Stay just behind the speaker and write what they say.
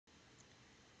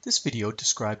This video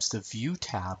describes the View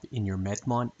tab in your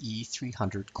Medmont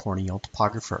E300 corneal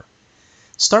topographer.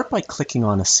 Start by clicking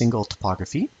on a single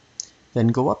topography, then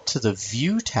go up to the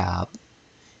View tab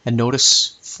and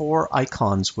notice 4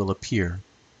 icons will appear.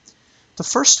 The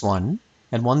first one,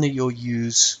 and one that you'll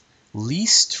use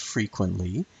least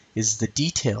frequently, is the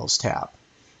Details tab.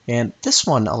 And this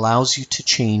one allows you to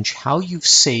change how you've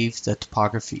saved the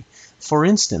topography. For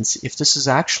instance, if this is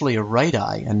actually a right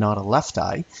eye and not a left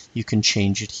eye, you can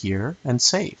change it here and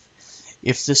save.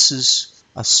 If this is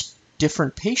a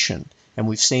different patient and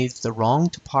we've saved the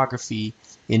wrong topography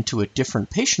into a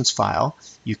different patient's file,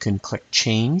 you can click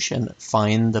Change and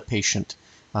find the patient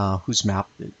whose map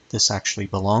this actually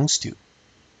belongs to.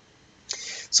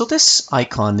 So this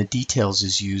icon, the Details,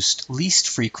 is used least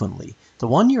frequently. The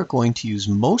one you're going to use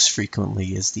most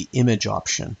frequently is the Image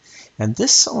option, and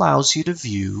this allows you to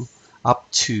view up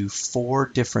to 4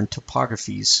 different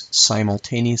topographies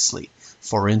simultaneously.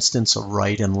 For instance, a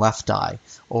right and left eye,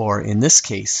 or in this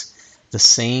case, the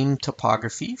same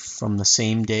topography from the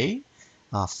same day,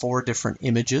 4 different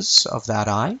images of that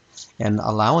eye, and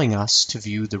allowing us to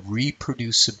view the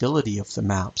reproducibility of the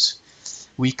maps.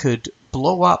 We could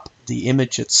blow up the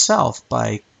image itself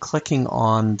by clicking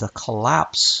on the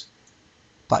Collapse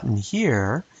button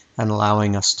here and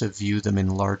allowing us to view them in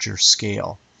larger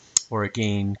scale. Or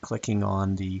again, clicking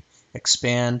on the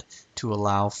Expand to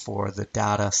allow for the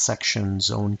Data section,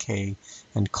 Zone K,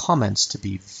 and Comments to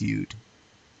be viewed.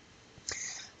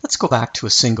 Let's go back to a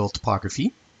single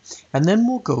topography, and then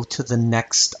we'll go to the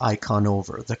next icon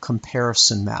over, the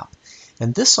Comparison map.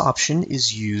 And this option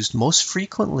is used most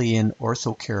frequently in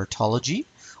orthokeratology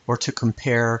or to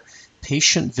compare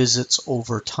patient visits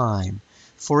over time.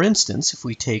 For instance, if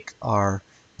we take our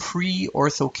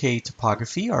pre-ortho-K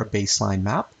topography, our baseline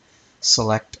map,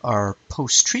 select our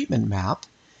post-treatment map,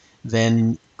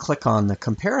 then click on the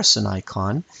comparison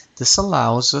icon, this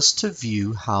allows us to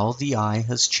view how the eye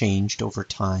has changed over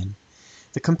time.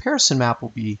 The comparison map will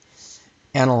be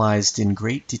analyzed in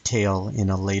great detail in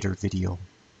a later video.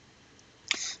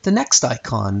 The next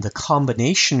icon, the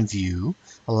combination view,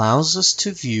 allows us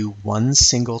to view one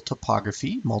single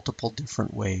topography multiple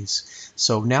different ways.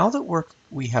 So now that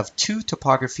we have 2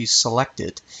 topographies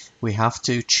selected, we have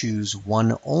to choose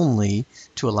one only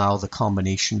to allow the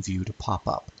combination view to pop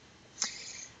up.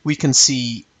 We can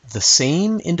see the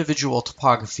same individual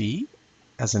topography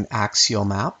as an axial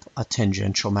map, a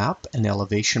tangential map, an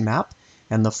elevation map,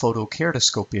 and the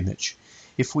photokeratoscope image.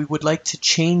 If we would like to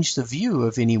change the view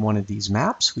of any one of these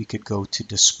maps, we could go to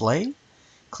Display,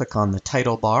 click on the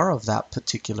title bar of that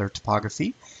particular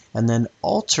topography, and then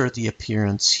alter the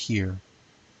appearance here.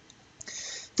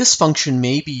 This function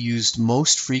may be used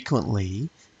most frequently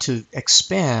to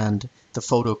expand the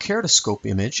photokeratoscope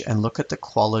image and look at the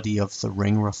quality of the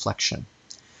ring reflection.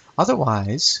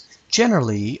 Otherwise,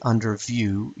 generally under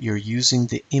View, you're using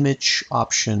the Image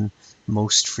option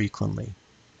most frequently.